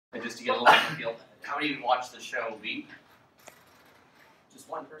and just to get a little bit of a feel. How many of you watched the show Veep? Just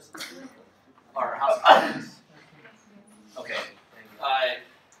one person? Or House of Cards? Okay.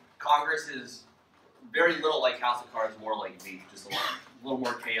 Congress is very little like House of Cards, more like Veep, just a little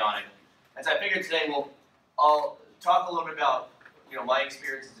more chaotic. And so I figured today I'll talk a little bit about my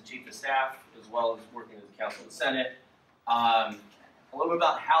experience as the Chief of Staff, as well as working as the Counsel of the Senate. A little bit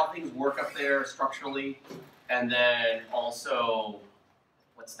about how things work up there structurally, and then also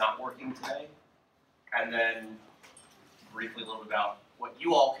what's not working today. And then briefly a little bit about what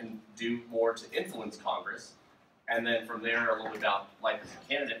you all can do more to influence Congress. And then from there, a little bit about life as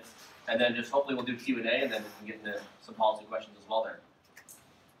a candidate. And then just hopefully we'll do Q&A, and then we can get into some policy questions as well there.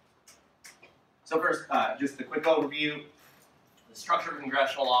 So first, just a quick overview. The structure of a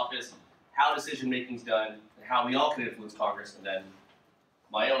congressional office, how decision-making is done, and how we all can influence Congress, and then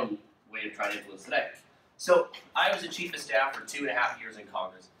my own way of trying to influence today. So I was the Chief of Staff for 2.5 years in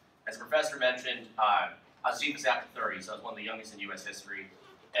Congress. As the Professor mentioned, I was Chief of Staff for 30, so I was one of the youngest in U.S. history.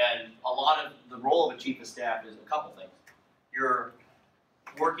 And a lot of the role of a Chief of Staff is a couple things. You're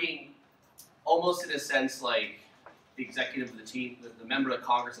working almost in a sense like the executive of the team, the member of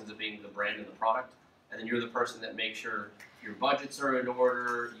Congress ends up being the brand and the product, and then you're the person that makes sure your budgets are in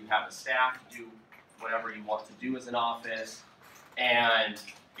order, you have a staff to do whatever you want to do as an office, and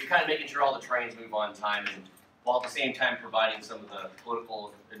you're kind of making sure all the trains move on time, and while at the same time providing some of the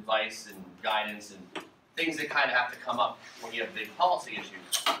political advice and guidance and things that kind of have to come up when you have big policy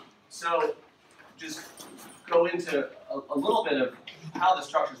issues. So just go into a little bit of how the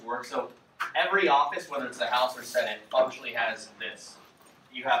structures work. So every office, whether it's the House or Senate, functionally has this.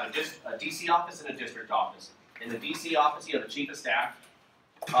 You have a DC office and a district office. In the DC office, you have a Chief of Staff.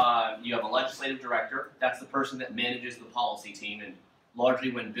 You have a legislative director. That's the person that manages the policy team. And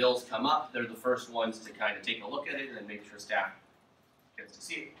largely when bills come up, they're the first ones to kind of take a look at it and then make sure staff gets to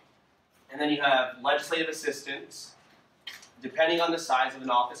see it. And then you have legislative assistants. Depending on the size of an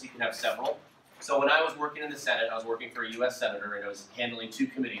office, you can have several. So when I was working in the Senate, I was working for a U.S. Senator, and I was handling 2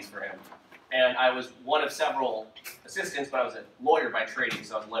 committees for him. And I was one of several assistants, but I was a lawyer by training,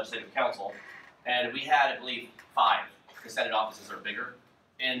 so I was a legislative counsel. And we had, I believe, 5. The Senate offices are bigger.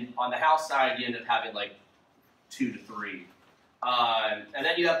 And on the House side, you end up having like 2 to 3. And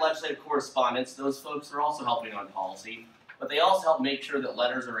then you have legislative correspondents. Those folks are also helping on policy. But they also help make sure that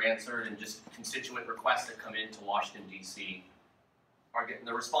letters are answered and just constituent requests that come into Washington, D.C. are getting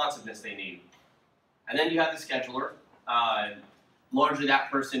the responsiveness they need. And then you have the scheduler. Largely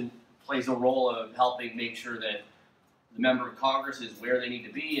that person plays a role of helping make sure that the member of Congress is where they need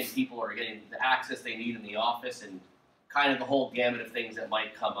to be and people are getting the access they need in the office and kind of the whole gamut of things that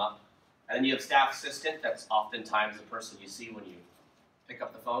might come up. And then you have staff assistant. That's oftentimes the person you see when you pick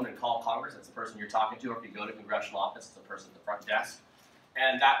up the phone and call Congress. That's the person you're talking to. Or if you go to congressional office, it's the person at the front desk.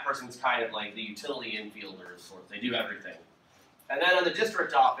 And that person's kind of like the utility infielders, or they do everything. And then on the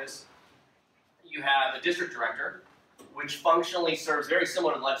district office, you have a district director, which functionally serves very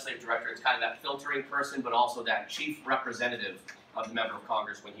similar to the legislative director. It's kind of that filtering person, but also that chief representative of the member of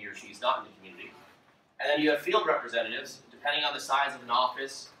Congress when he or she is not in the community. And then you have field representatives. Depending on the size of an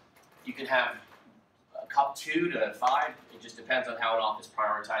office, you can have a couple, 2 to 5. It just depends on how an office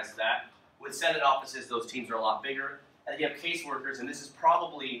prioritizes that. With Senate offices, those teams are a lot bigger. And then you have caseworkers, and this is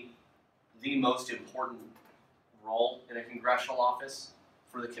probably the most important role in a congressional office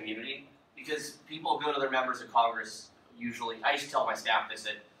for the community, because people go to their members of Congress usually. I used to tell my staff this,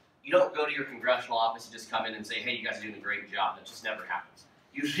 that you don't go to your congressional office and just come in and say, hey, you guys are doing a great job. That just never happens.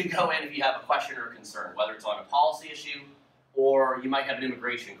 You usually go in if you have a question or a concern, whether it's on a policy issue, or you might have an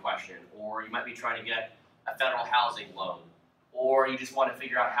immigration question, or you might be trying to get a federal housing loan, or you just want to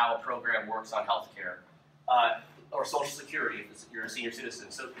figure out how a program works on health care, or Social Security if you're a senior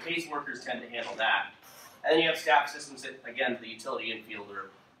citizen. So caseworkers tend to handle that. And then you have staff assistants that, again, the utility infielder,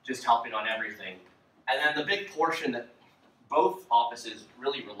 just helping on everything. And then the big portion that both offices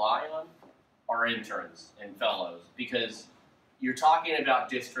really rely on are interns and fellows, because you're talking about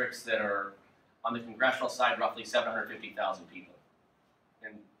districts that are, on the congressional side, roughly 750,000 people.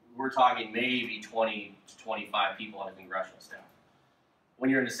 And we're talking maybe 20 to 25 people on a congressional staff. When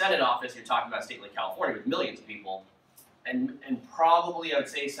you're in the Senate office, you're talking about a state like California with millions of people. And probably, I would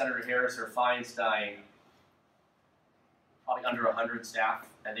say, Senator Harris or Feinstein, probably under 100 staff,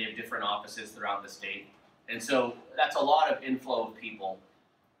 and they have different offices throughout the state. And so that's a lot of inflow of people.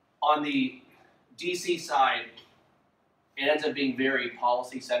 On the DC side, it ends up being very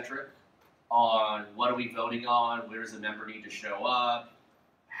policy-centric on what are we voting on, where does the member need to show up,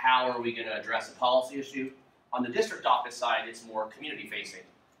 how are we going to address a policy issue. On the district office side, it's more community-facing.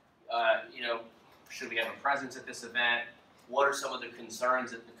 Should we have a presence at this event? what are some of the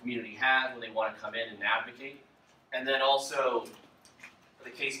concerns that the community has when they want to come in and advocate. And then also, the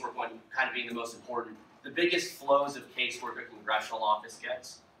casework one kind of being the most important. The biggest flows of casework a congressional office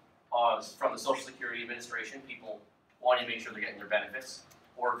gets is from the Social Security Administration, people wanting to make sure they're getting their benefits,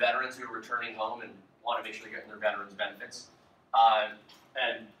 or veterans who are returning home and want to make sure they're getting their veterans' benefits,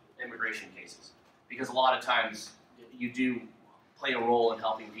 and immigration cases. Because a lot of times you do play a role in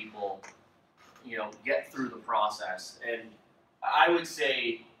helping people, get through the process. And I would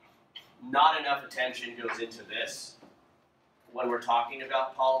say not enough attention goes into this when we're talking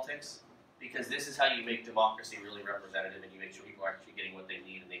about politics, because this is how you make democracy really representative and you make sure people are actually getting what they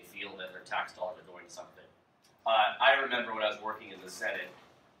need and they feel that their tax dollars are going to something. I remember when I was working in the Senate,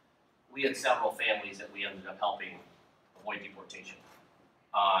 we had several families that we ended up helping avoid deportation.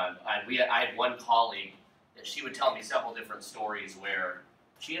 I had one colleague that she would tell me several different stories where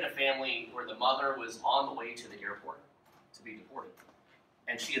she had a family where the mother was on the way to the airport to be deported.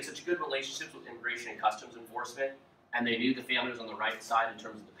 And she had such good relationships with Immigration and Customs Enforcement, and they knew the family was on the right side in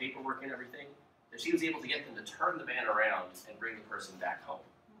terms of the paperwork and everything, that she was able to get them to turn the van around and bring the person back home.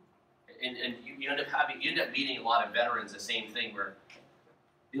 And you end up meeting a lot of veterans, the same thing where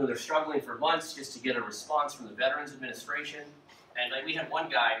they're struggling for months just to get a response from the Veterans Administration. And like we had one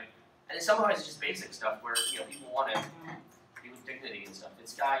guy, and sometimes it's just basic stuff where people want to be with dignity and stuff.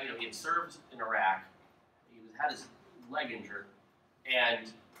 This guy, he had served in Iraq, he had his leg injured,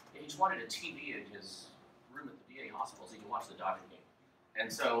 and he just wanted a TV in his room at the VA hospital so he can watch the Dodger game.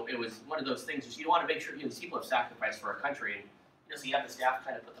 And so it was one of those things that you want to make sure these people have sacrificed for our country. And so you have the staff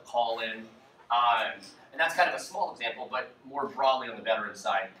kind of put the call in, and that's kind of a small example, but more broadly on the veteran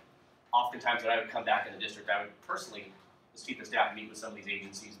side, oftentimes when I would come back in the district, I would personally, as chief of staff, meet with some of these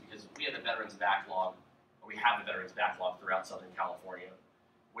agencies because we have the veterans backlog, or we have the veterans backlog throughout Southern California,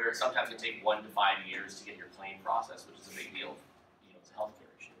 where it sometimes can take 1 to 5 years to get your claim processed, which is a big deal. It's a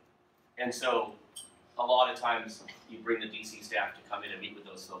healthcare issue. And so a lot of times you bring the DC staff to come in and meet with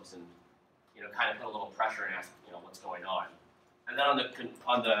those folks and kind of put a little pressure and ask what's going on. And then on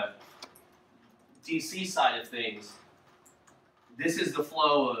the DC side of things, this is the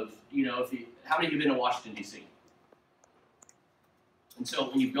flow of how many of you have been to Washington DC? And so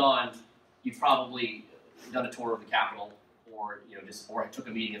when you've gone, you've probably done a tour of the Capitol, or or took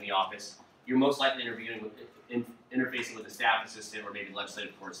a meeting in the office. You're most likely interfacing with a staff assistant or maybe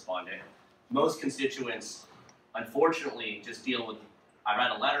legislative correspondent. Most constituents, unfortunately, just deal with, I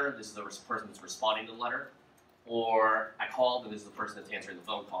write a letter, this is the person that's responding to the letter, or I called and this is the person that's answering the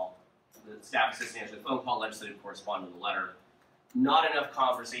phone call. The staff assistant answers the phone call, legislative correspondent the letter. Not enough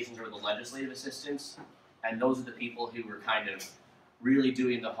conversations with the legislative assistants, and those are the people who were kind of really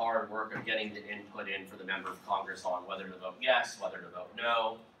doing the hard work of getting the input in for the member of Congress on whether to vote yes, whether to vote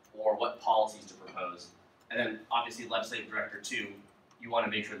no, or what policies to propose. And then obviously legislative director too, you want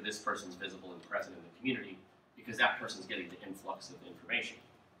to make sure that this person's visible and present in the community because that person's getting the influx of information.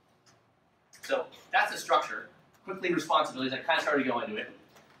 So that's the structure. Quickly, responsibilities, I kind of started to go into it.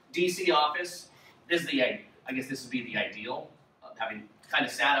 DC office, this is I guess this would be the ideal. Having kind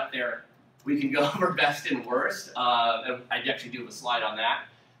of sat up there, we can go over best and worst. I actually do have a slide on that.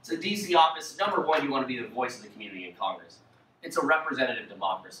 So DC office, number one, you want to be the voice of the community in Congress. It's a representative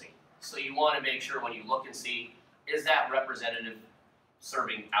democracy. So you want to make sure when you look and see, is that representative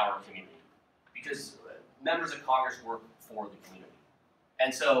serving our community? Because members of Congress work for the community.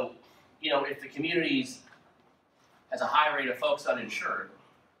 And so, if the community has a high rate of folks uninsured,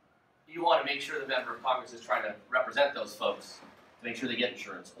 you want to make sure the member of Congress is trying to represent those folks to make sure they get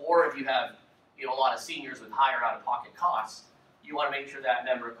insurance. Or if you have a lot of seniors with higher out-of-pocket costs, you want to make sure that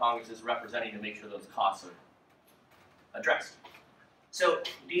member of Congress is representing to make sure those costs are addressed. So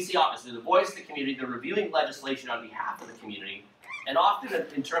DC office is the voice of the community. They're reviewing legislation on behalf of the community. And often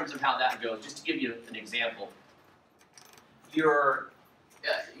in terms of how that goes, just to give you an example, you're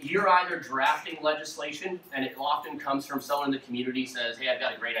either drafting legislation, and it often comes from someone in the community says, hey, I've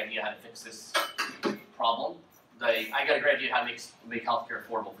got a great idea how to fix this problem. I got a great idea how to make healthcare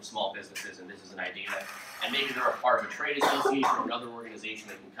affordable for small businesses, and this is an idea. And maybe they're a part of a trade association or another organization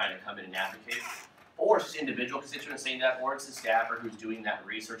that can kind of come in and advocate. Or it's just individual constituents saying that, or it's the staffer who's doing that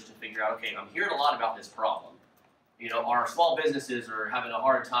research to figure out, okay, I'm hearing a lot about this problem. Our small businesses are having a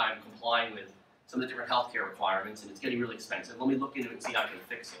hard time complying with some of the different healthcare requirements, and it's getting really expensive. Let me look into it and see how I can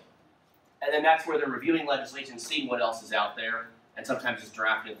fix it. And then that's where they're reviewing legislation, seeing what else is out there, and sometimes just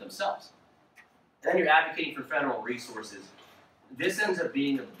drafting it themselves. Then you're advocating for federal resources. This ends up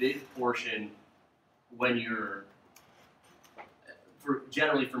being a big portion when you're,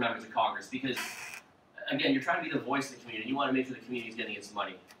 generally for members of Congress, because again, you're trying to be the voice of the community. You want to make sure the community is getting its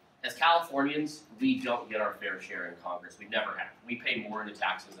money. As Californians, we don't get our fair share in Congress. We never have. We pay more into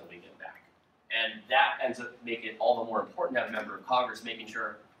taxes than we get back. And that ends up making it all the more important to have a member of Congress making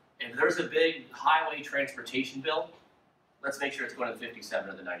sure if there's a big highway transportation bill, let's make sure it's going to the 57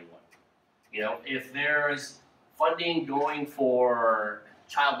 or the 91. You know, if there's funding going for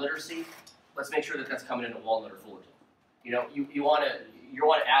child literacy, let's make sure that that's coming into Walnut or Fullerton. You know, you want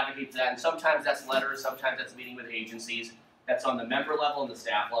to advocate for that, and sometimes that's letters, sometimes that's meeting with agencies. That's on the member level and the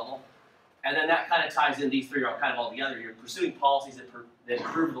staff level. And then that kind of ties in, these three are kind of all together. You're pursuing policies that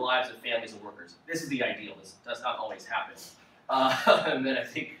improve the lives of families and workers. This is the ideal. This does not always happen. And then I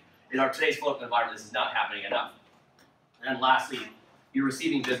think in our today's political environment, this is not happening enough. And lastly, you're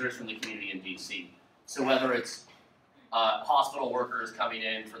receiving visitors from the community in DC. So whether it's hospital workers coming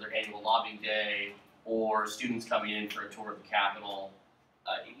in for their annual lobbying day, or students coming in for a tour of the Capitol,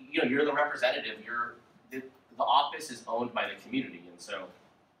 you know, you're the representative. The office is owned by the community, and so,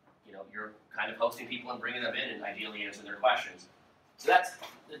 you know, you're kind of hosting people and bringing them in and ideally answering their questions. So that's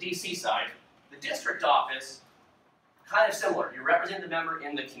the DC side. The district office, kind of similar. You're representing the member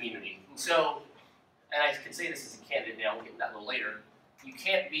in the community. And so, and I can say this as a candidate now, we'll get to that a little later, you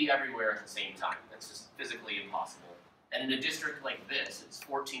can't be everywhere at the same time. That's just physically impossible. And in a district like this, it's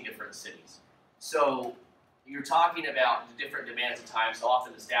 14 different cities. So you're talking about the different demands of time, so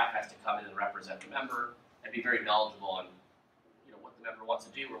often the staff has to come in and represent the member and be very knowledgeable on, you know, what the member wants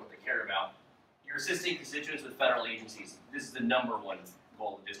to do or what they care about. You're assisting constituents with federal agencies. This is the #1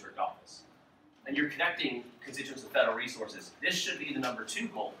 goal of the district office. And you're connecting constituents with federal resources. This should be the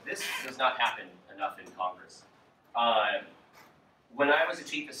 #2 goal. This does not happen enough in Congress. When I was a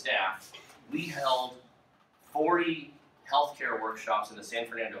chief of staff, we held 40 healthcare workshops in the San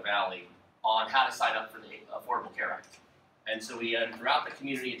Fernando Valley on how to sign up for the Affordable Care Act. And so we had throughout the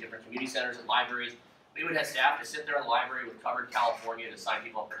community, at different community centers and libraries, we would have staff to sit there in the library with Covered California to sign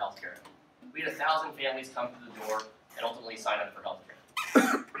people up for health care. We had 1,000 families come through the door and ultimately sign up for health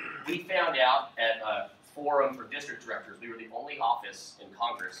care. We found out at a forum for district directors, we were the only office in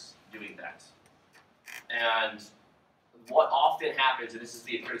Congress doing that. And what often happens, and this is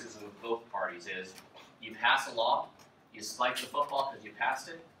the criticism of both parties, is you pass a law, you spike the football because you passed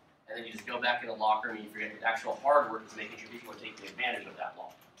it, and then you just go back in the locker room and you forget the actual hard work is making sure people are taking advantage of that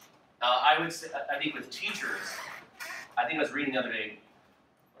law. I would say, I think with teachers, I think I was reading the other day,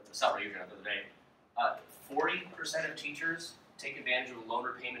 sorry, the other day, 40% of teachers take advantage of the loan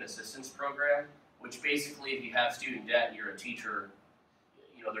repayment assistance program, which basically, if you have student debt and you're a teacher,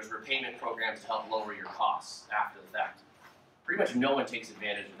 you know, there's repayment programs to help lower your costs after the fact. Pretty much no one takes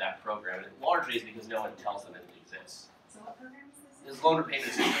advantage of that program, and it largely is because no one tells them it exists. So what program is this? It's loan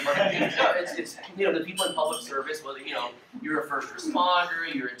repayment assistance program. It's you know, the people in public service, whether, you know, you're a first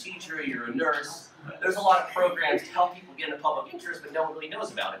responder, you're a teacher, you're a nurse. There's a lot of programs to help people get into public interest, but no one really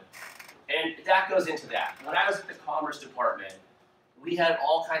knows about it. And that goes into that. When I was at the Commerce Department, we had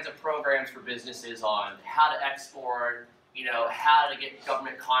all kinds of programs for businesses on how to export, you know, how to get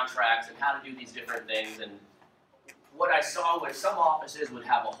government contracts and how to do these different things. And what I saw was some offices would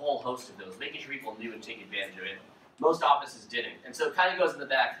have a whole host of those, making sure people knew and take advantage of it. Most offices didn't. And so it kind of goes in the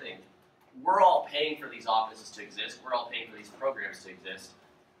back thing. We're all paying for these offices to exist. We're all paying for these programs to exist.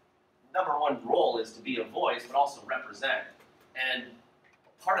 #1 role is to be a voice, but also represent. And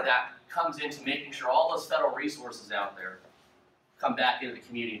part of that comes into making sure all those federal resources out there come back into the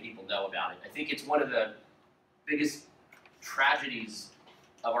community and people know about it. I think it's one of the biggest tragedies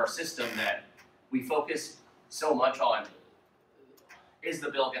of our system that we focus so much on, is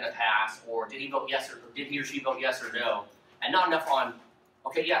the bill going to pass, or did he vote yes, or did he or she vote yes or no, and not enough on,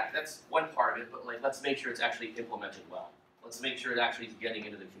 okay, yeah, that's one part of it, but like, let's make sure it's actually implemented well. Let's make sure it actually is getting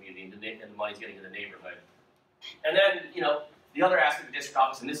into the community and the money's getting in the neighborhood. And then, you know, the other aspect of the district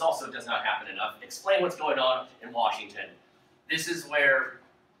office, and this also does not happen enough, explain what's going on in Washington. This is where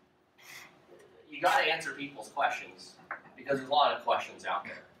you got to answer people's questions, because there's a lot of questions out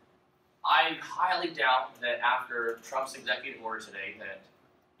there. I highly doubt that after Trump's executive order today that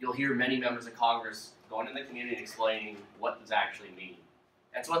you'll hear many members of Congress going in the community and explaining what does actually mean.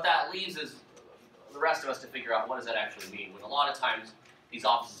 And so what that leaves is the rest of us to figure out what does that actually mean, when a lot of times these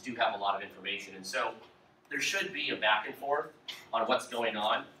offices do have a lot of information. And so there should be a back and forth on what's going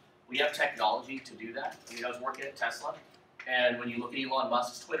on. We have technology to do that. I mean, I was working at Tesla, and when you look at Elon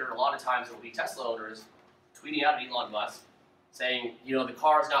Musk's Twitter, a lot of times it will be Tesla owners tweeting out at Elon Musk saying, you know, the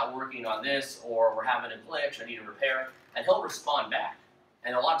car's not working on this, or we're having a glitch, I need a repair, and he'll respond back.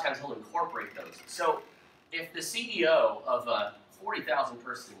 And a lot of times he'll incorporate those. So if the CEO of a 40,000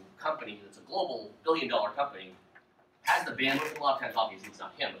 person company that's a global billion-dollar company has the bandwidth, a lot of times obviously it's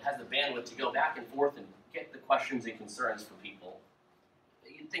not him, but has the bandwidth to go back and forth and get the questions and concerns from people,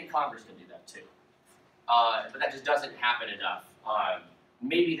 you'd think Congress can do that too. But that just doesn't happen enough.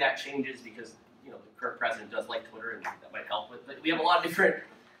 Maybe that changes because the current president does like Twitter, and that might help with. But we have a lot of different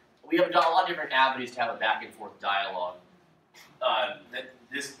avenues to have a back and forth dialogue. That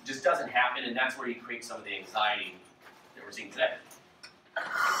this just doesn't happen, and that's where you create some of the anxiety that we're seeing today.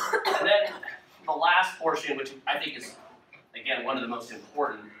 And then the last portion, which I think is, again, one of the most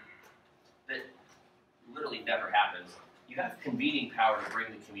important, that literally never happens. You have convening power to bring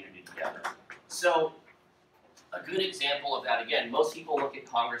the community together. So a good example of that, again, most people look at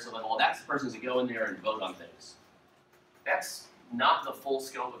Congress and like, well, that's the person to go in there and vote on things. That's not the full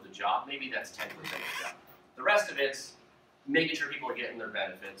scope of the job. Maybe that's 10% of the job. The rest of it's making sure people are getting their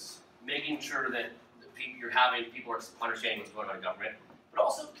benefits, making sure that people are understanding what's going on in government, but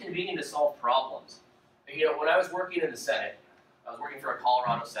also convening to solve problems. When I was working in the Senate, I was working for a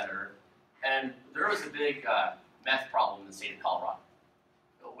Colorado senator, and there was a big meth problem in the state of Colorado,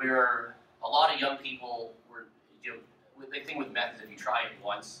 where a lot of young people were, the thing with meth is if you try it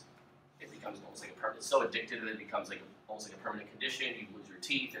once, it becomes almost like a permanent, it's so addictive that it becomes like almost like a permanent condition. You lose your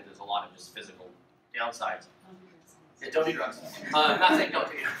teeth, and there's a lot of just physical downsides. Yeah, don't do drugs. I'm not saying don't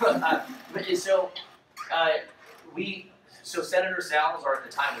do drugs. So Senator Salazar at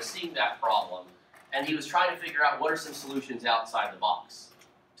the time was seeing that problem, and he was trying to figure out what are some solutions outside the box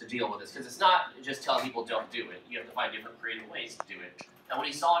to deal with this, because it's not just telling people don't do it. You have to find different creative ways to do it. And what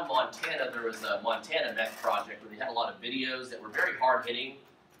he saw in Montana, there was a Montana meth project where they had a lot of videos that were very hard-hitting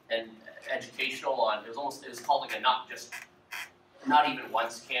and educational on, it was called like a not even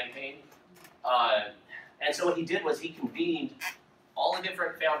once campaign. And so what he did was he convened all the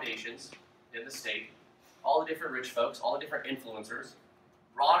different foundations in the state, all the different rich folks, all the different influencers,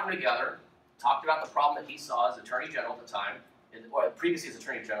 brought them together, talked about the problem that he saw as Attorney General at the time, or previously as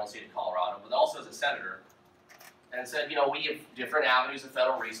Attorney General of the state of Colorado, but also as a senator, and said, we have different avenues of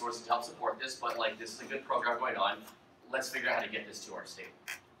federal resources to help support this, but this is a good program going on. Let's figure out how to get this to our state.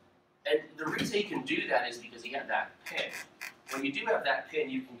 And the reason he can do that is because he had that pin. When you do have that pin,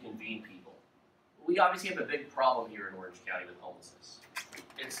 you can convene people. We obviously have a big problem here in Orange County with homelessness.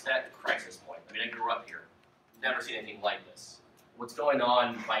 It's at crisis point. I grew up here. Never seen anything like this. What's going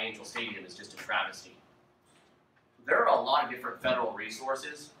on by Angel Stadium is just a travesty. There are a lot of different federal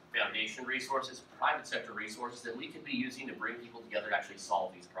resources, foundation resources, private sector resources that we could be using to bring people together to actually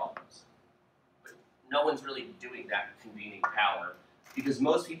solve these problems. But no one's really doing that convening power, because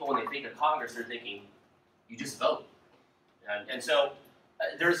most people, when they think of Congress, they're thinking, you just vote. And so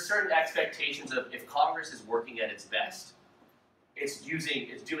there's certain expectations of if Congress is working at its best, it's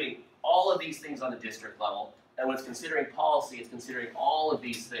doing all of these things on the district level, and when it's considering policy, it's considering all of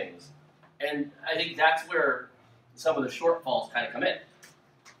these things. And I think that's where some of the shortfalls kind of come in.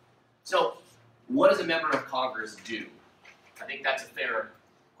 So what does a member of Congress do? I think that's a fair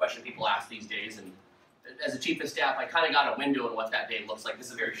question people ask these days, and as a chief of staff, I kind of got a window on what that day looks like. This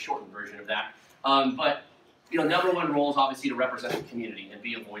is a very shortened version of that. But number one role is obviously to represent the community and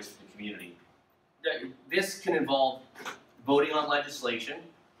be a voice for the community. This can involve voting on legislation,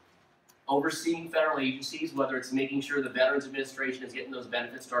 overseeing federal agencies, whether it's making sure the Veterans Administration is getting those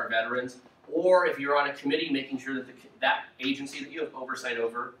benefits to our veterans, or if you're on a committee, making sure that that agency that you have oversight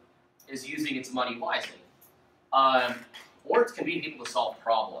over is using its money wisely. Or it's convening people to solve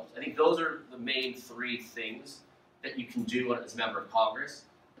problems. I think those are the main three things that you can do as a member of Congress.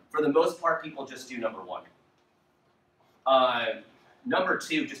 For the most part, people just do number one. Number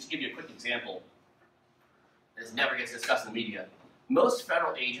two, just to give you a quick example, this never gets discussed in the media, most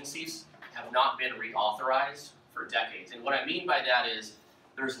federal agencies have not been reauthorized for decades. And what I mean by that is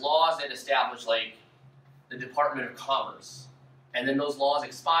there's laws that establish the Department of Commerce, and then those laws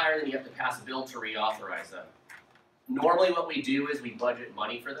expire, and you have to pass a bill to reauthorize them. Normally what we do is we budget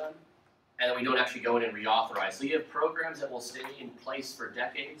money for them, and then we don't actually go in and reauthorize. So you have programs that will stay in place for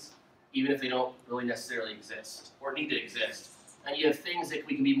decades, even if they don't really necessarily exist, or need to exist. And you have things that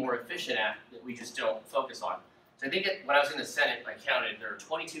we can be more efficient at that we just don't focus on. So I think when I was in the Senate, I counted, there are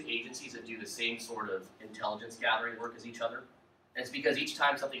 22 agencies that do the same sort of intelligence gathering work as each other. And it's because each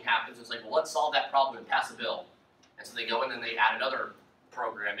time something happens, it's like, well, let's solve that problem and pass a bill. And so they go in and they add another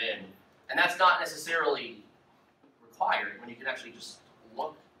program in. And that's not necessarily required when you can actually just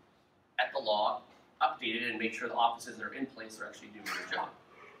look at the law, update it, and make sure the offices that are in place are actually doing their job.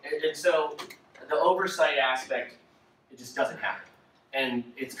 And so the oversight aspect, it just doesn't happen. And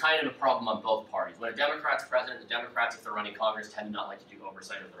it's kind of a problem on both parties. When a Democrat's president, the Democrats, if they're running Congress, tend to not like to do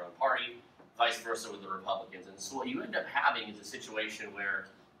oversight of their own party, vice versa with the Republicans. And so what you end up having is a situation where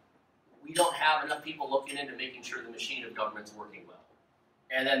we don't have enough people looking into making sure the machine of government's working well.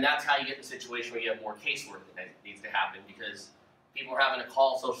 And then that's how you get the situation where you have more casework that needs to happen, because People are having to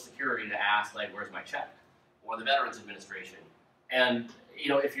call Social Security to ask, like, where's my check? Or the Veterans Administration. And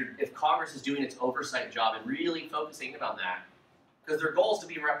if Congress is doing its oversight job and really focusing in on that, because their goal is to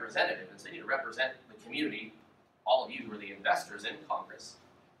be representative, and so they need to represent the community, all of you who are the investors in Congress,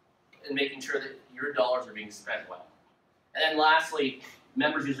 and making sure that your dollars are being spent well. And then lastly,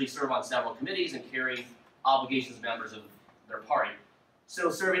 members usually serve on several committees and carry obligations as members of their party. So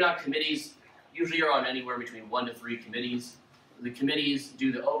serving on committees, usually you're on anywhere between 1 to 3 committees. The committees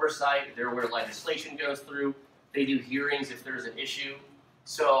do the oversight, they're where legislation goes through. They do hearings if there's an issue.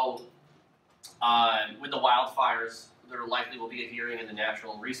 So with the wildfires, there likely will be a hearing in the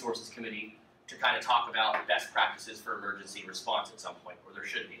Natural Resources Committee to kind of talk about best practices for emergency response at some point, or there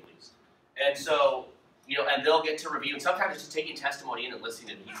should be at least. And so, and they'll get to review, and sometimes it's just taking testimony in and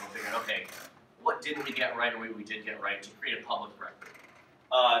listening to people and figuring, okay, what didn't we get right or what we did get right to create a public record.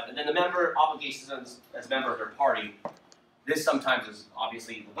 And then the member obligations as member of their party, this sometimes is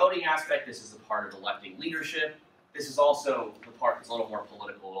obviously the voting aspect, this is the part of electing leadership, this is also the part that's a little more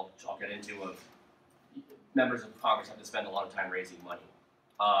political, which I'll get into, of members of Congress have to spend a lot of time raising money,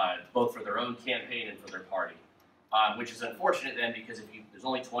 both for their own campaign and for their party, which is unfortunate then because there's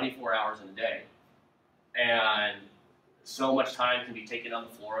only 24 hours in a day, and so much time can be taken on the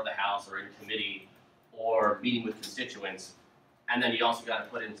floor of the House or in committee or meeting with constituents, and then you also got to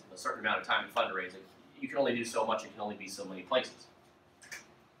put in a certain amount of time in fundraising. You can only do so much, it can only be so many places.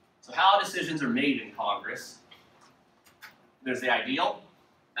 So how decisions are made in Congress, there's the ideal,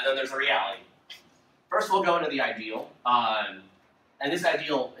 and then there's the reality. First we'll go into the ideal, and this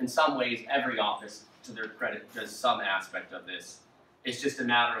ideal, in some ways, every office, to their credit, does some aspect of this. It's just a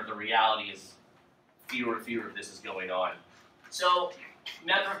matter of the reality is fewer and fewer of this is going on. So,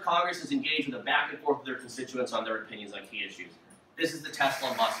 member of Congress is engaged with a back and forth with their constituents on their opinions on key issues. This is the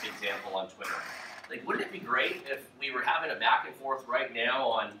Tesla Musk example on Twitter. Like, wouldn't it be great if we were having a back and forth right now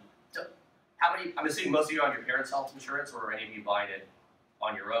on how many, I'm assuming most of you are on your parents' health insurance, or any of you buying it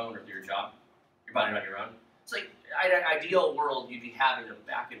on your own or through your job? You're buying it on your own? It's like, in an ideal world, you'd be having a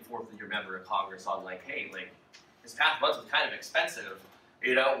back and forth with your member of Congress on like, hey, like, this past month was kind of expensive,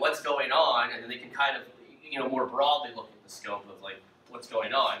 what's going on? And then they can kind of, more broadly look at the scope of like, what's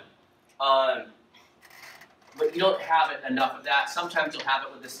going on. But you don't have enough of that. Sometimes you'll have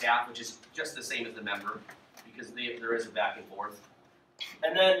it with the staff, which is just the same as the member, because there is a back and forth.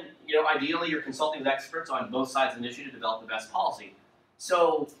 And then, ideally, you're consulting with experts on both sides of an issue to develop the best policy.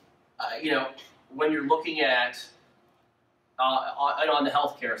 So, when you're looking at, on the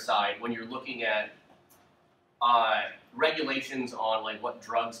healthcare side, when you're looking at regulations on like what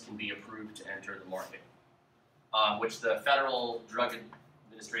drugs can be approved to enter the market, which the Federal Drug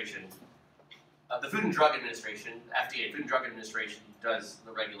Administration, the Food and Drug Administration, FDA, Food and Drug Administration, does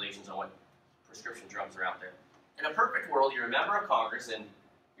the regulations on what prescription drugs are out there. In a perfect world, you're a member of Congress and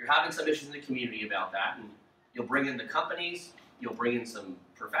you're having some issues in the community about that, and you'll bring in the companies, you'll bring in some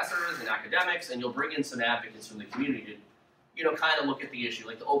professors and academics, and you'll bring in some advocates from the community to, kind of look at the issue,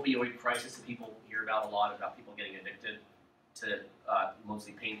 like the opioid crisis that people hear about a lot, about people getting addicted to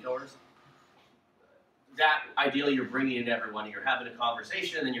mostly painkillers. That, ideally, you're bringing in everyone, and you're having a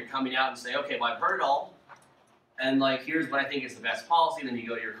conversation, and then you're coming out and say, okay, well, I've heard it all, and like, here's what I think is the best policy, and then you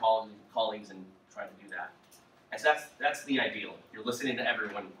go to your colleagues and try to do that. And so that's the ideal. You're listening to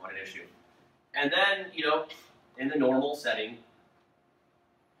everyone on an issue. And then, in the normal setting,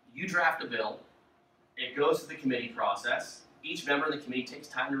 you draft a bill, it goes to the committee process, each member of the committee takes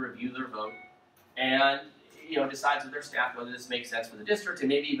time to review their vote, and decides with their staff whether this makes sense for the district, and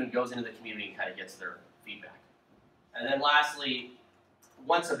maybe even goes into the community and kind of gets their feedback. And then lastly,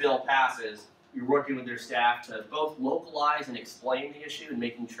 once a bill passes, you're working with their staff to both localize and explain the issue and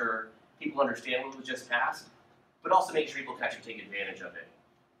making sure people understand what was just passed, but also make sure people can actually take advantage of it.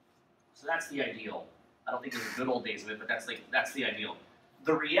 So that's the ideal. I don't think there's good old days of it, but that's the ideal.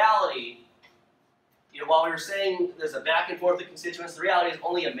 The reality, while we were saying there's a back and forth with constituents, the reality is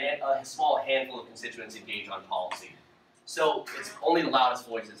only a small handful of constituents engage on policy. So it's only the loudest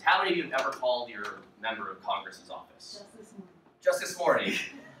voices. How many of you have ever called your member of Congress's office? Just this morning.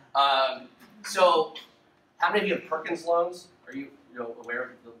 So how many of you have Perkins loans? Are you aware of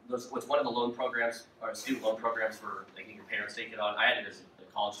those? What's one of the loan programs, or student loan programs for making your parents take it on? I had it as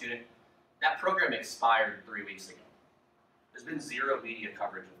a college student. That program expired 3 weeks ago. There's been zero media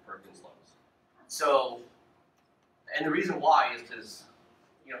coverage of Perkins loans. So, and the reason why is because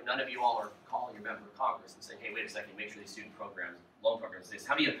none of you all are calling your member of Congress and saying, hey, wait a second, make sure these student programs, loan programs exist.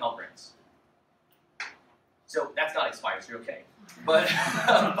 How many have Pell Grants? So that's not expired, so you're okay. But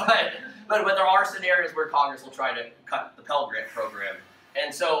there are scenarios where Congress will try to cut the Pell Grant program.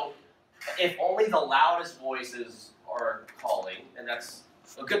 And so if only the loudest voices are calling, and that's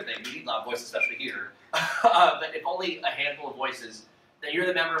a good thing, we need loud voices, especially here, but if only a handful of voices, then you're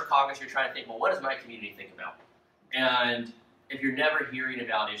the member of Congress, you're trying to think, well, what does my community think about? And if you're never hearing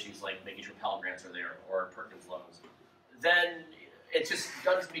about issues like making sure Pell Grants are there or Perkins loans, then it just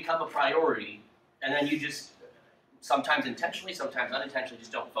doesn't become a priority, and then you just, sometimes intentionally, sometimes unintentionally,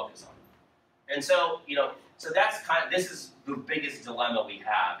 just don't focus on it. And so, so that's this is the biggest dilemma we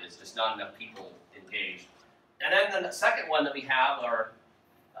have, is just not enough people engaged. And then the second one that we have are,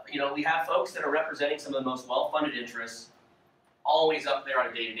 we have folks that are representing some of the most well-funded interests, always up there on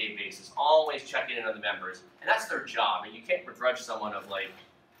a day-to-day basis, always checking in on the members, and that's their job. And you can't begrudge someone of like,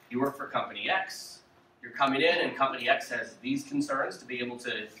 you work for Company X, you're coming in, and Company X has these concerns to be able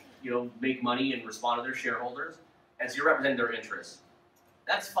to, make money and respond to their shareholders, and so you're representing their interests.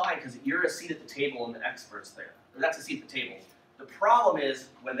 That's fine, because you're a seat at the table and the expert's there. Or that's a seat at the table. The problem is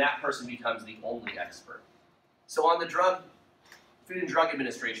when that person becomes the only expert. So on the Food and Drug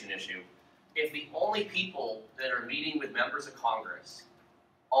Administration issue, if the only people that are meeting with members of Congress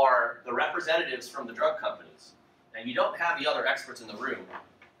are the representatives from the drug companies, and you don't have the other experts in the room,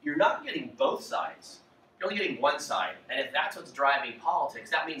 you're not getting both sides. You're only getting one side. And if that's what's driving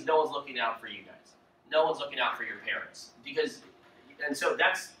politics, that means no one's looking out for you guys. No one's looking out for your parents. And so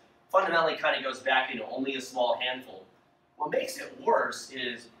that's fundamentally kind of goes back into only a small handful. What makes it worse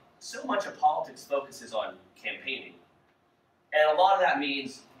is so much of politics focuses on campaigning. And a lot of that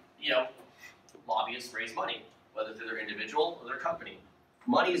means, lobbyists raise money, whether through their individual or their company.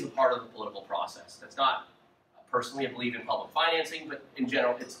 Money is a part of the political process. That's not, personally, I believe in public financing, but in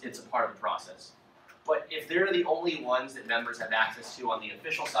general, it's a part of the process. But if they're the only ones that members have access to on the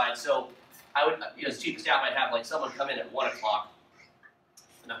official side, so I would, as chief of staff, I'd have like someone come in at 1 o'clock,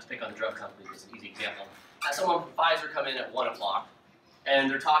 not to pick on the drug company, it's an easy example. Have someone from Pfizer come in at 1 o'clock, and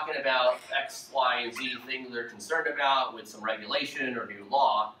they're talking about X, Y, and Z things they're concerned about with some regulation or new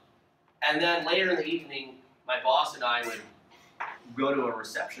law. And then later in the evening, my boss and I would go to a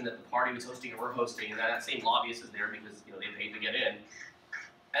reception that the party was hosting or we're hosting, and that same lobbyist is there because they paid to get in.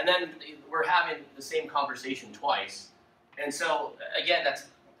 And then we're having the same conversation twice. And so, again, that's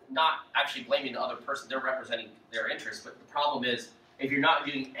not actually blaming the other person. They're representing their interests. But the problem is, if you're not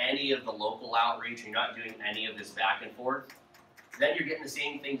doing any of the local outreach, you're not doing any of this back and forth, then you're getting the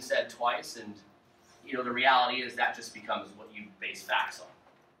same thing said twice. And the reality is that just becomes what you base facts on.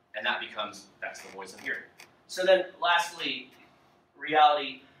 And that's the voice I'm hearing. So then, lastly,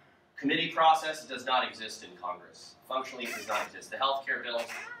 reality, committee process does not exist in Congress. Functionally, it does not exist. The health care bills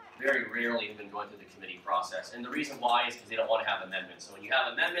very rarely have been going through the committee process. And the reason why is because they don't want to have amendments. So when you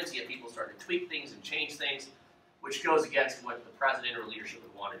have amendments, you get people starting to tweak things and change things, which goes against what the president or leadership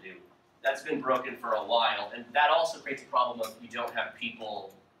would want to do. That's been broken for a while. And that also creates a problem of you don't have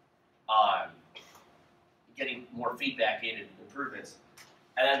people getting more feedback in and improvements.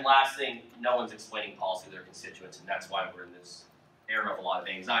 And then last thing, no one's explaining policy to their constituents, and that's why we're in this era of a lot of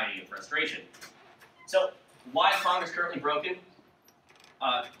anxiety and frustration. So why is Congress currently broken?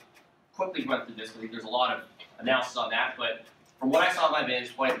 Quickly went through this because there's a lot of analysis on that, but from what I saw at my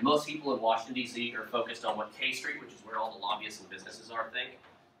vantage point, most people in Washington, D.C. are focused on what K Street, which is where all the lobbyists and businesses are, think,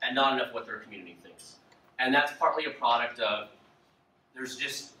 and not enough what their community thinks. And that's partly a product of there's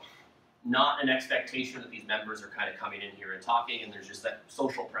just not an expectation that these members are kind of coming in here and talking, and there's just that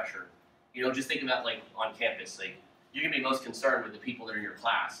social pressure. Just think about like on campus, like you're gonna be most concerned with the people that are in your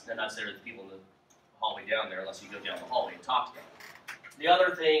class, not necessarily the people in the hallway down there, unless you go down the hallway and talk to them. The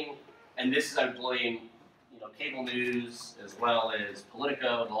other thing, and this is I blame, cable news as well as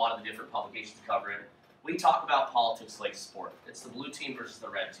Politico and a lot of the different publications that cover it. We talk about politics like sport. It's the blue team versus the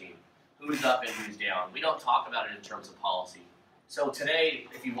red team. Who's up and who's down. We don't talk about it in terms of policy. So today,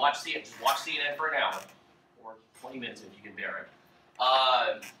 if you watch CNN, just watch CNN for an hour, or 20 minutes if you can bear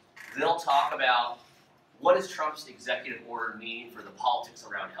it. They'll talk about what does Trump's executive order mean for the politics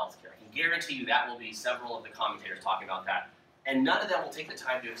around healthcare. I can guarantee you that will be several of the commentators talking about that. And none of them will take the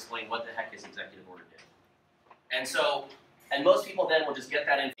time to explain what the heck his executive order did. And so, and most people then will just get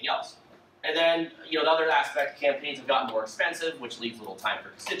that anything else. And then, the other aspect, campaigns have gotten more expensive, which leaves little time for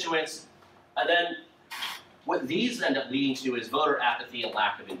constituents. And then, what these end up leading to is voter apathy and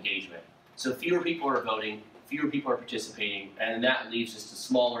lack of engagement. So fewer people are voting, fewer people are participating, and that leaves just a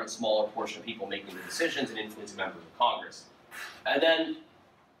smaller and smaller portion of people making the decisions and influencing members of Congress. And then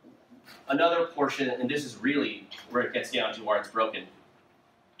another portion, and this is really where it gets down to where it's broken,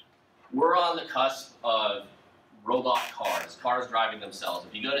 we're on the cusp of robot cars driving themselves.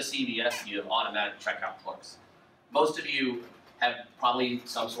 If you go to CVS, you have automatic checkout clerks. Most of you have probably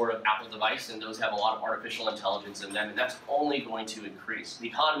some sort of Apple device, and those have a lot of artificial intelligence in them, and that's only going to increase. The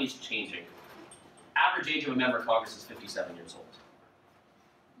economy's changing. average age of a member of Congress is 57 years old.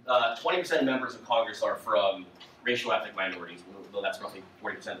 20% of members of Congress are from racial ethnic minorities, though that's roughly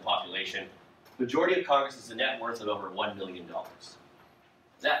 40% of the population. Majority of Congress is a net worth of over $1 million.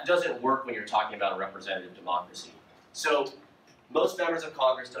 That doesn't work when you're talking about a representative democracy. So most members of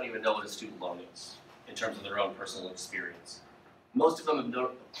Congress don't even know what a student loan is in terms of their own personal experience. Most of them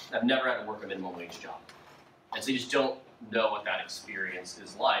have never had to work a minimum wage job. And so you just don't know what that experience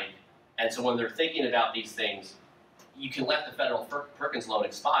is like. And so when they're thinking about these things, you can let the federal Perkins loan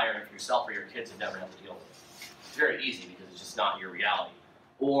expire if yourself or your kids have never had to deal with it. It's very easy because it's just not your reality.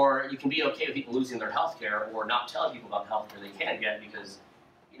 Or you can be okay with people losing their health care or not telling people about the health care they can get because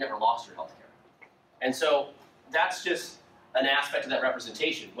you never lost your health care. And so that's just an aspect of that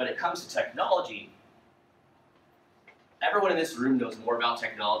representation. When it comes to technology, everyone in this room knows more about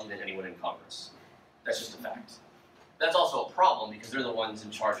technology than anyone in Congress. That's just a fact. That's also a problem because they're the ones in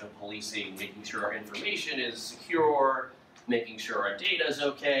charge of policing, making sure our information is secure, making sure our data is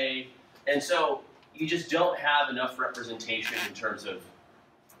okay. And so you just don't have enough representation in terms of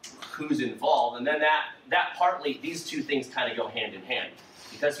who's involved. And then that partly, these two things kind of go hand in hand.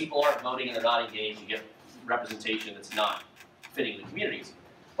 Because people aren't voting and they're not engaged, you get representation that's not fitting the communities.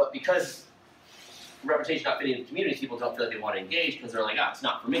 But because representation not fitting the communities, people don't feel like they want to engage because they're like, ah, it's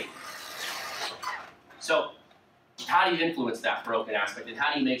not for me. So how do you influence that broken aspect, and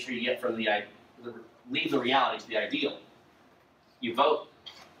how do you make sure you get from leave the reality to the ideal? You vote.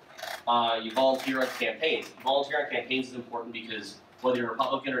 You volunteer on campaigns. Volunteer on campaigns is important because whether you're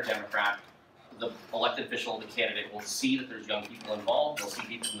Republican or Democrat, the elected official, the candidate, will see that there's young people involved, they'll see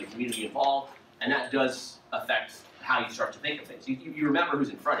people from the community involved, and that does affect how you start to think of things. You remember who's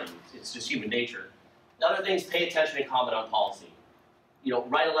in front of you. It's just human nature. The other thing is pay attention and comment on policy.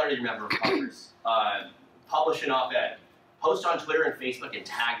 Write a letter to your member of Congress. Publish an op-ed, post on Twitter and Facebook, and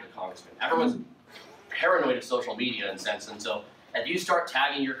tag the congressman. Everyone's paranoid of social media in a sense, and so if you start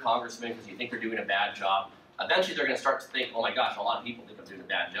tagging your congressman because you think they're doing a bad job, eventually they're going to start to think, oh my gosh, a lot of people think I'm doing a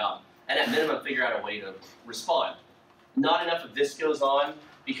bad job. And at minimum, figure out a way to respond. Not enough of this goes on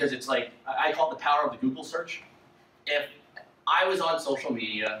because it's like, I call it the power of the Google search. If I was on social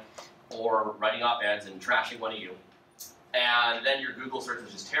media or writing op-eds and trashing one of you, and then your Google search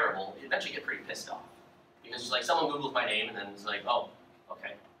was just terrible, you eventually get pretty pissed off. Because it's like someone Googles my name and then it's like, oh,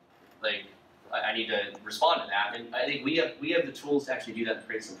 okay. Like, I need to respond to that. And I think we have the tools to actually do that and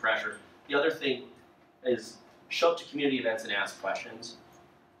create some pressure. The other thing is show up to community events and ask questions.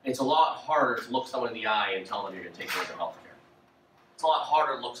 It's a lot harder to look someone in the eye and tell them you're going to take away their health care. It's a lot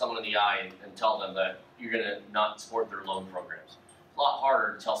harder to look someone in the eye and tell them that you're going to not support their loan programs. It's a lot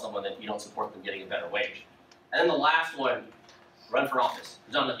harder to tell someone that you don't support them getting a better wage. And then the last one, run for office.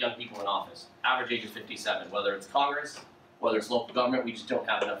 There's not enough young people in office. Average age is 57. Whether it's Congress, whether it's local government, we just don't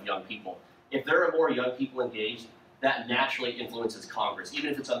have enough young people. If there are more young people engaged, that naturally influences Congress,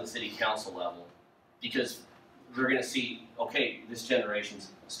 even if it's on the city council level, because they're going to see, okay, this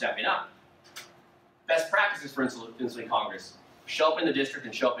generation's stepping up. Best practices for influencing Congress. Show up in the district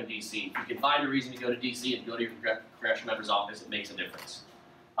and show up in DC. If you can find a reason to go to DC and go to your congressional member's office, it makes a difference.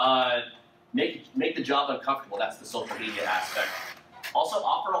 Make the job uncomfortable. That's the social media aspect. Also,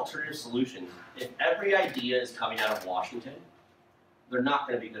 offer alternative solutions. If every idea is coming out of Washington, they're not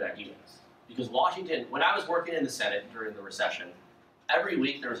going to be good ideas. Because Washington, when I was working in the Senate during the recession, every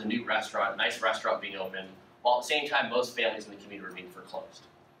week there was a new restaurant, nice restaurant being opened, while at the same time most families in the community were being foreclosed.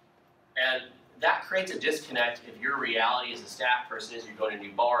 And that creates a disconnect if your reality as a staff person is you're going to a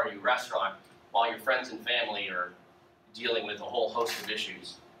new bar, a new restaurant, while your friends and family are dealing with a whole host of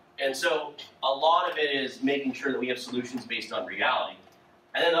issues. And so a lot of it is making sure that we have solutions based on reality.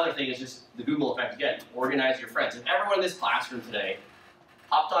 And then another thing is just the Google effect again. Organize your friends. If everyone in this classroom today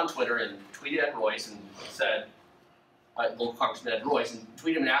hopped on Twitter and tweeted at Royce and said, local Congressman Ed Royce, and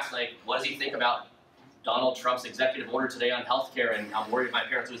tweeted him and asked, like, what does he think about Donald Trump's executive order today on health care, and I'm worried my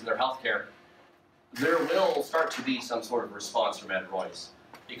parents losing their health care, there will start to be some sort of response from Ed Royce.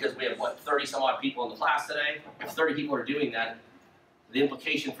 Because we have, what, 30 some odd people in the class today? If 30 people are doing that, the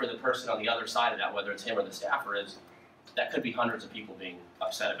implication for the person on the other side of that, whether it's him or the staffer, is that could be hundreds of people being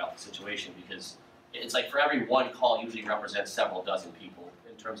upset about the situation, because it's like for every one call usually represents several dozen people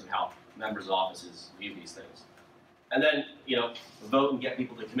in terms of how members' offices view these things. And then, vote and get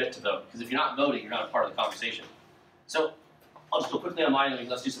people to commit to vote, because if you're not voting, you're not a part of the conversation. So I'll just go quickly on mine and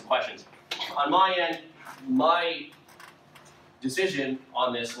let's do some questions. On my end, my decision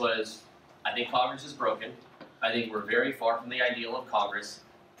on this was, I think Congress is broken. I think we're very far from the ideal of Congress.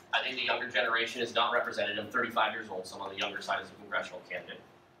 I think the younger generation is not represented. I'm 35 years old, so I'm on the younger side as a congressional candidate.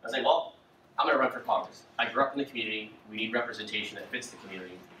 I was like, well, I'm going to run for Congress. I grew up in the community. We need representation that fits the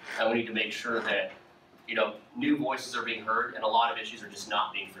community. And we need to make sure that new voices are being heard, and a lot of issues are just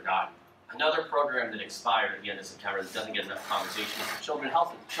not being forgotten. Another program that expired at the end of September that doesn't get enough conversation is the Children's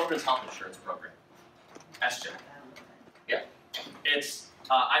Health Insurance Program, SCHIP. Yeah,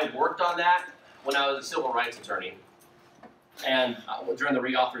 I worked on that when I was a civil rights attorney, and during the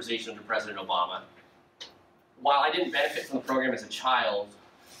reauthorization under President Obama. While I didn't benefit from the program as a child,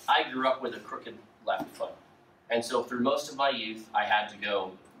 I grew up with a crooked left foot. And so through most of my youth, I had to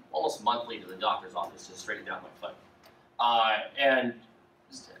go almost monthly to the doctor's office to straighten out my foot. My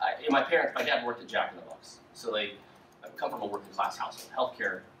dad worked at Jack in the Box. So I come from a working class household.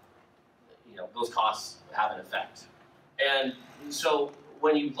 Healthcare, those costs have an effect. And so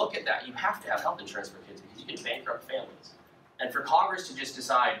when you look at that, you have to have health insurance for kids because you can bankrupt families. And for Congress to just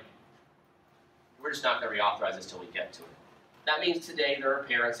decide, we're just not going to reauthorize this until we get to it. That means today there are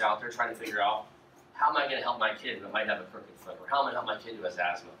parents out there trying to figure out, how am I going to help my kid who might have a crooked foot? Or how am I going to help my kid who has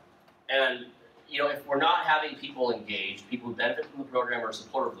asthma? And if we're not having people engaged, people who benefit from the program or are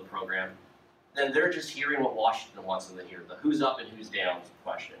supportive of the program, then they're just hearing what Washington wants them to hear, the who's up and who's down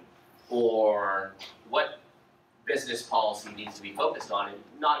question, or what business policy needs to be focused on, and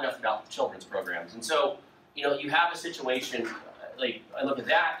not enough about the children's programs. And so, you have a situation, like I look at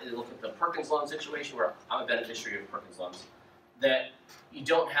that, and look at the Perkins loan situation, where I'm a beneficiary of Perkins loans, that you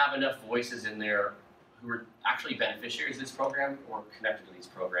don't have enough voices in there who are actually beneficiaries of this program or connected to these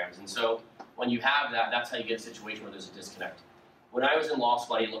programs. And so when you have that, that's how you get a situation where there's a disconnect. When I was in law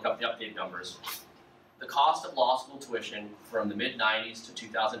school, I look up the updated numbers. The cost of law school tuition from the mid-90s to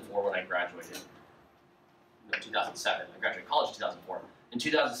 2004 when I graduated, 2007, I graduated college in 2004. In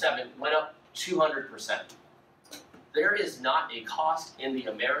 2007, went up 200%. There is not a cost in the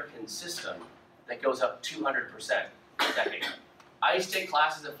American system that goes up 200% a decade. I used to take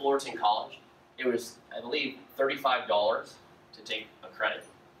classes at Fullerton College. It was, I believe, $35 to take a credit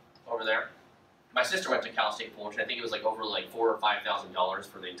over there. My sister went to Cal State Fullerton. I think it was over $4,000 or $5,000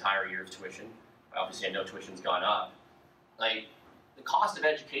 for the entire year of tuition. Obviously, I know tuition's gone up. The cost of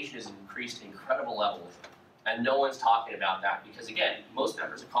education has increased incredible levels, and no one's talking about that because, again, most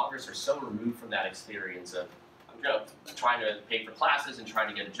members of Congress are so removed from that experience of trying to pay for classes and trying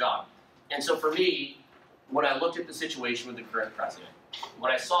to get a job. And so for me, when I looked at the situation with the current president,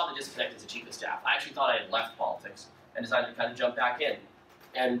 when I saw the disconnect as the chief of staff, I actually thought I had left politics and decided to kind of jump back in.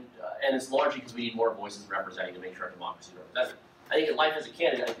 And it's largely because we need more voices representing to make sure our democracy is represented. I think in life as a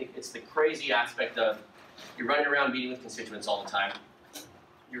candidate, I think it's the crazy aspect of you're running around meeting with constituents all the time.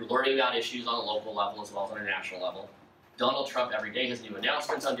 You're learning about issues on a local level as well as on a national level. Donald Trump every day has new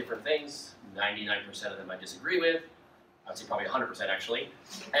announcements on different things. 99% of them I disagree with. I'd say probably 100% actually.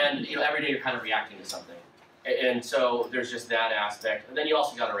 And every day you're kind of reacting to something. And so there's just that aspect. And then you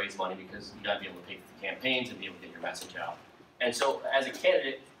also got to raise money because you got to be able to pay for the campaigns and be able to get your message out. And so as a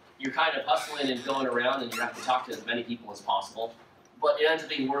candidate, you're kind of hustling and going around and you have to talk to as many people as possible. But it ends up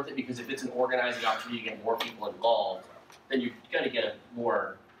being worth it because if it's an organizing opportunity to get more people involved, then you're going to get a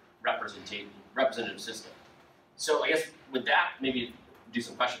more representative system. So I guess with that, maybe do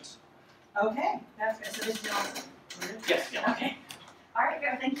some questions. Okay, that's good. So this is Johnson. Yes, yeah. Okay. All right,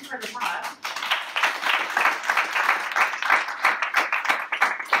 thank you for the talk.